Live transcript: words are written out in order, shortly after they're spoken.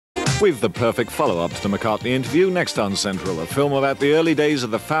We've the perfect follow-up to the McCartney interview next on Central, a film about the early days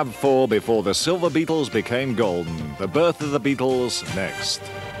of the Fab Four before the Silver Beatles became golden. The birth of the Beatles next.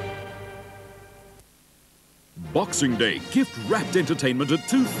 Boxing Day, gift-wrapped entertainment at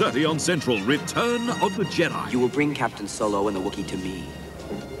 2:30 on Central. Return of the Jedi. You will bring Captain Solo and the Wookiee to me.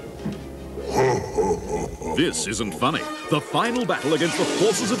 This isn't funny. The final battle against the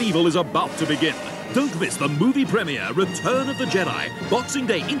forces of evil is about to begin. Don't miss the movie premiere, Return of the Jedi. Boxing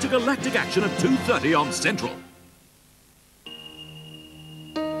Day intergalactic action at 2:30 on Central.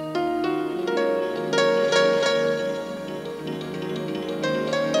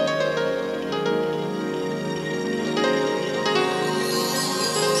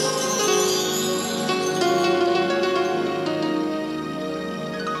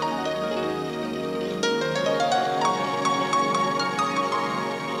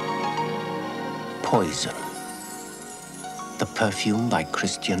 Poison. The perfume by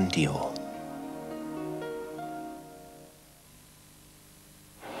Christian Dior.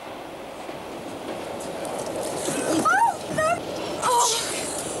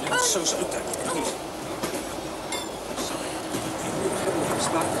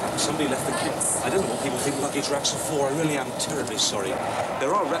 Somebody left the kit. I don't know what people think luggage racks are for. I really am terribly sorry.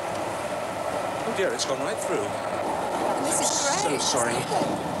 There are Oh dear, it's gone right through. This is great. So sorry.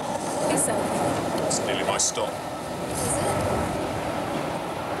 Is it? It's nearly my stop.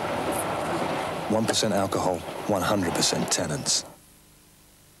 1% alcohol, 100% tenants.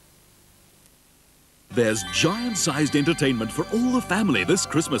 There's giant-sized entertainment for all the family this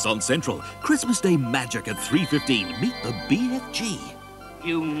Christmas on Central. Christmas Day magic at 3:15. Meet the BFG.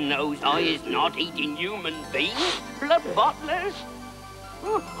 You knows I is not eating human beings, blood bottlers.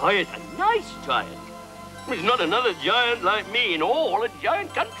 Oh, I is a nice giant. There's not another giant like me in all a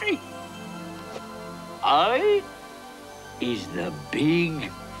giant country. I is the big,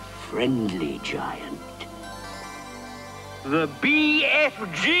 friendly giant. The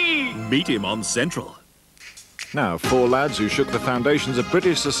BFG. Meet him on Central. Now, four lads who shook the foundations of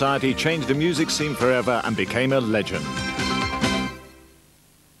British society, changed the music scene forever and became a legend.